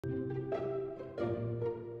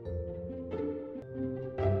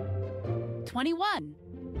21.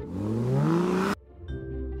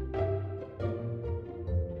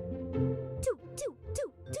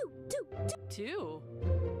 2.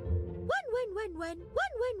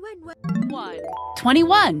 1.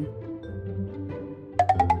 21.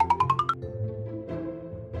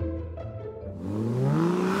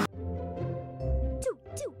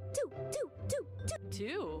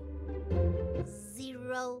 2.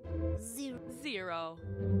 0. 0.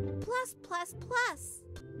 Plus. Plus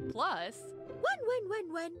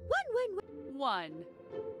 1.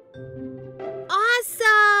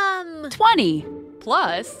 Awesome! 20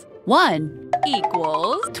 plus 1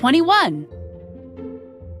 equals 21.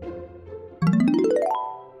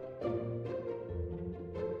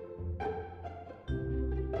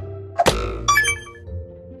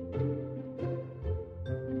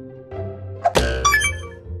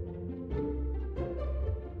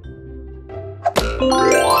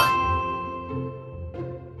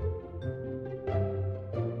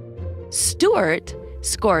 Stuart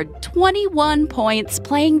scored 21 points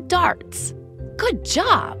playing darts. Good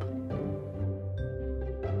job!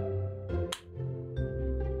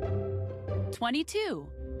 22.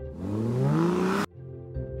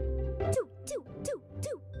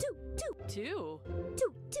 2.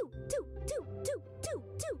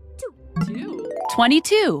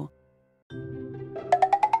 22.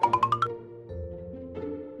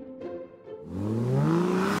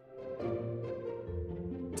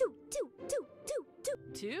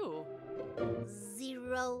 2.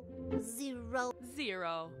 0.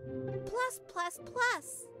 0. Plus.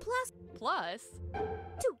 Plus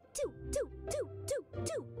 2.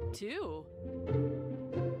 2.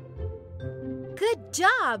 Good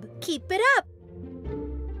job! Keep it up!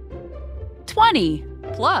 20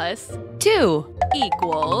 plus 2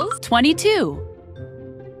 equals 22.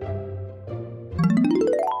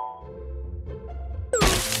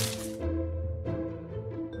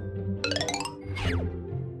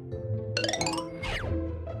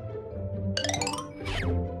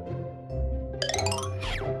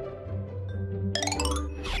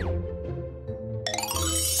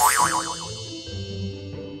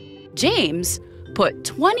 James put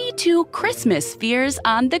 22 Christmas spheres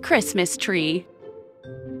on the Christmas tree.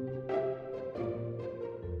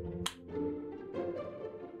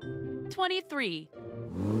 23.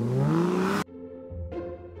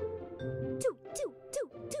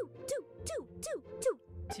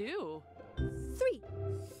 2.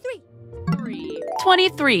 3.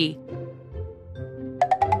 23.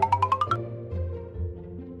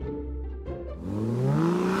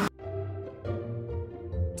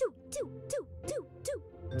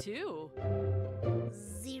 2.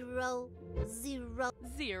 0.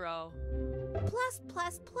 0. Plus.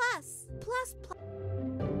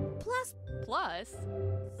 Plus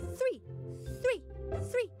 3.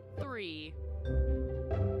 3.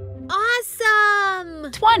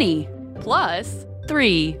 Awesome! 20 plus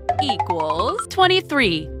 3 equals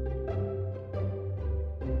 23.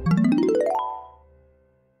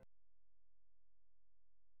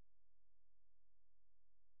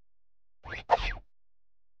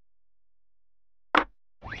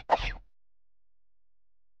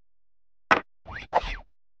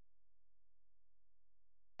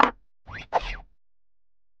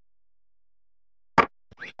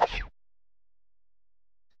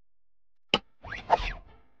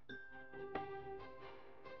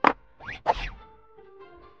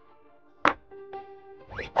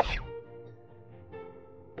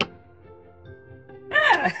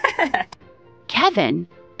 Kevin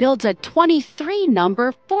builds a 23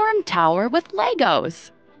 number form tower with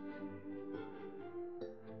Legos.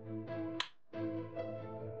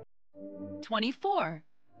 24.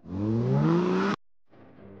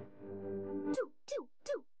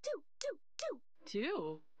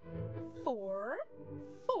 2. 4.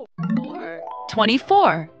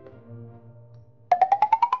 24.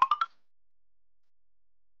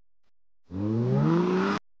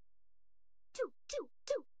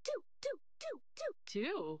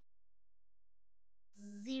 2.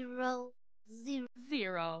 0.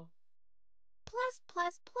 0. Plus.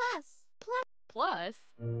 Plus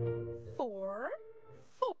 4.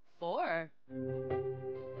 4.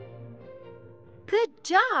 Good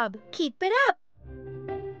job! Keep it up!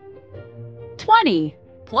 20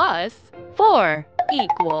 plus 4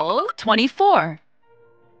 equals 24.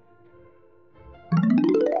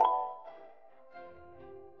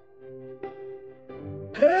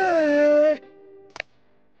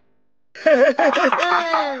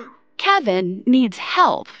 Kevin needs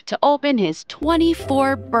help to open his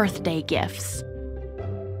 24 birthday gifts.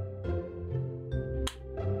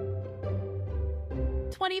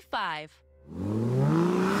 25.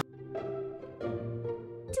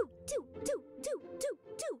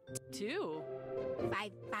 2.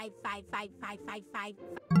 5, 5, 5, 5, 5, 5, 5.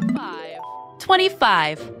 5.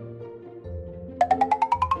 25. 2,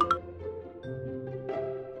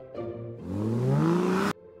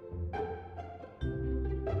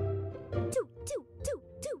 2, 2,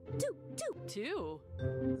 2, 2, 2. 2.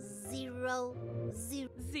 0, 0.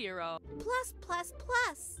 0. Plus, plus,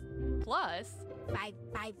 plus. Plus 5,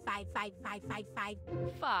 5, 5, 5, 5, 5, 5.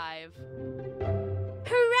 5.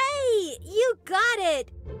 Hooray! You got it!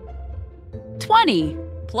 20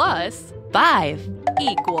 plus 5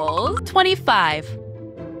 equals 25.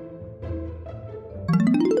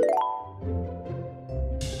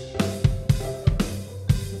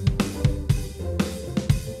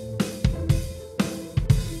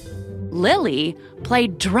 Lily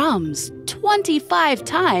played drums 25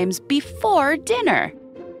 times before dinner.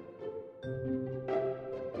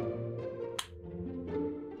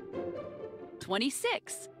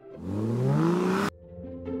 26.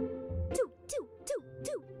 2, 2, 2,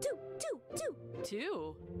 2, 2, 2, 2.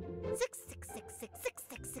 2. 6, 6, 6, 6, 6,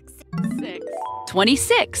 6, 6, 6. 6.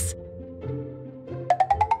 26. 2,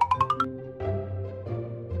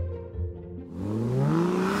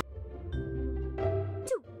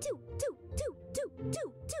 2, 2, 2, 2,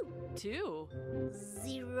 2, 2. 2.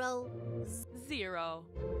 0. 0.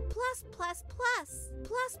 Plus, plus, plus.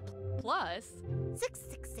 Plus, Plus 6,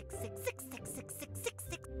 6, 6, 6, 6, 6, 6, 6, 6,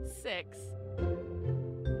 6. 6.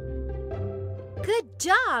 Good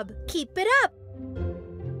job! Keep it up!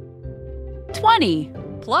 20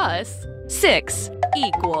 plus 6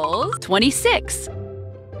 equals 26.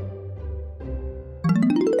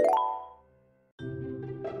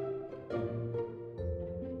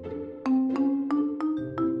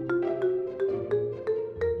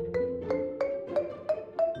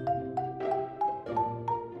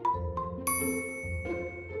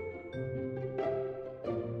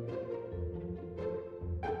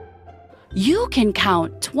 You can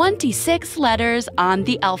count 26 letters on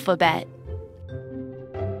the alphabet.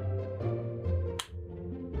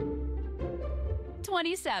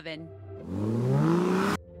 27.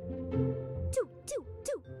 2, 2,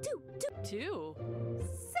 2, 2, 2. 2.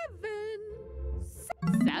 7.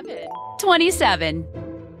 7. 27.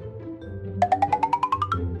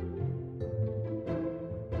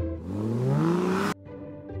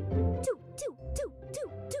 2, 2, 2,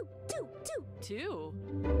 2, 2, 2, 2. 2.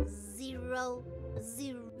 0,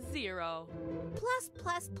 0. 0. Plus,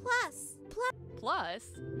 plus, plus. Plus, Plus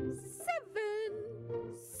 7.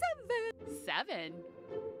 7. 7.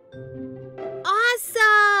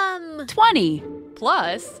 Awesome! 20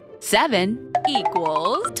 plus 7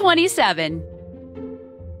 equals 27.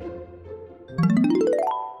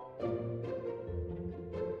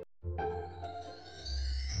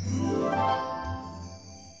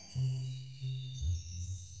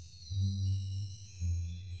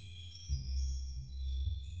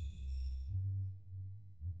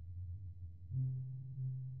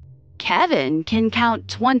 Kevin can count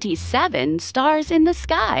 27 stars in the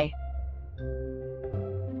sky.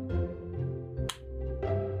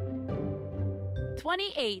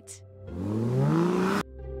 28.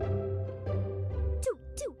 2,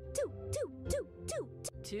 2, 2, 2, 2, 2,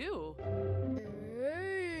 2. 2.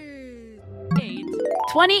 8.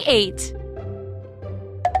 28. 2,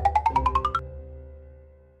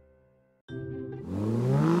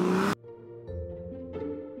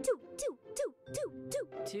 2, 2, 2, 2.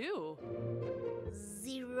 2.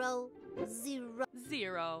 0, 0.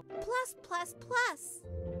 0. Plus, plus, plus.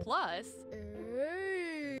 Plus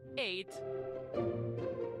 8.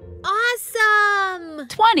 Awesome!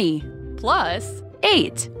 20 plus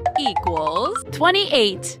 8 equals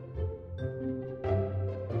 28.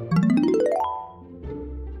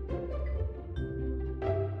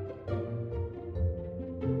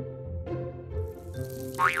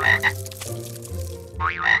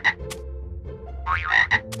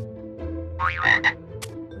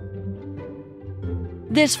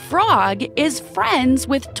 This frog is friends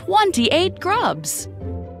with 28 grubs.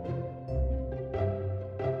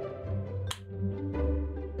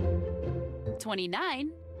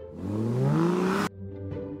 29.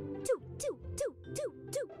 2, 2, 2, 2,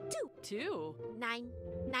 2, 2. 2. 9,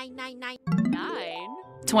 9, 9, 9. 9.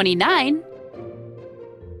 29.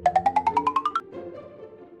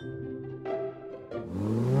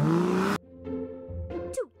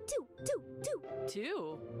 2, 2, 2, 2.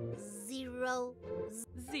 2. 0.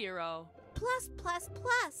 0. Plus, plus,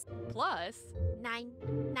 plus. Plus 9,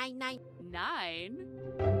 9, 9. 9.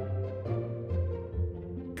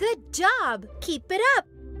 Good job! Keep it up!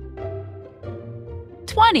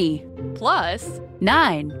 20 plus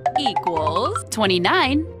 9 equals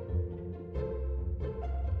 29.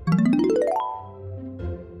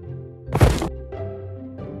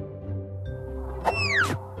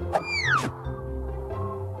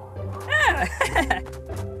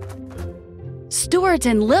 Stuart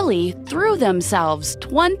and Lily threw themselves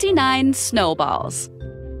 29 snowballs.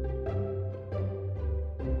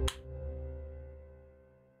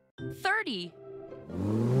 30.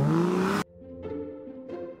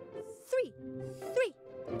 3, 3,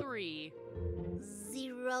 3.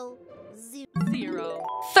 0, 0, 0.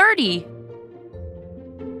 30. 2,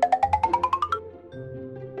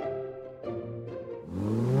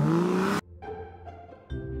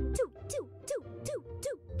 2, 2, 2,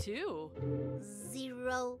 2, 2.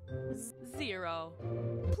 0, 0.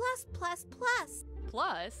 plus, plus, plus.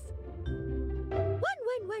 Plus 1,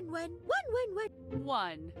 1, 1, 1, 1, 1,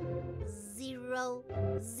 1. 0,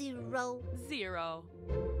 0. 0.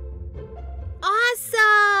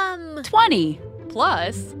 Awesome! 20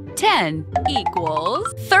 plus 10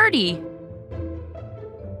 equals 30.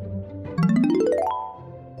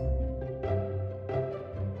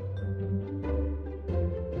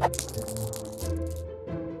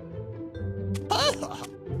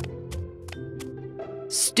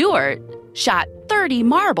 Stuart shot 30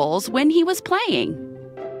 marbles when he was playing.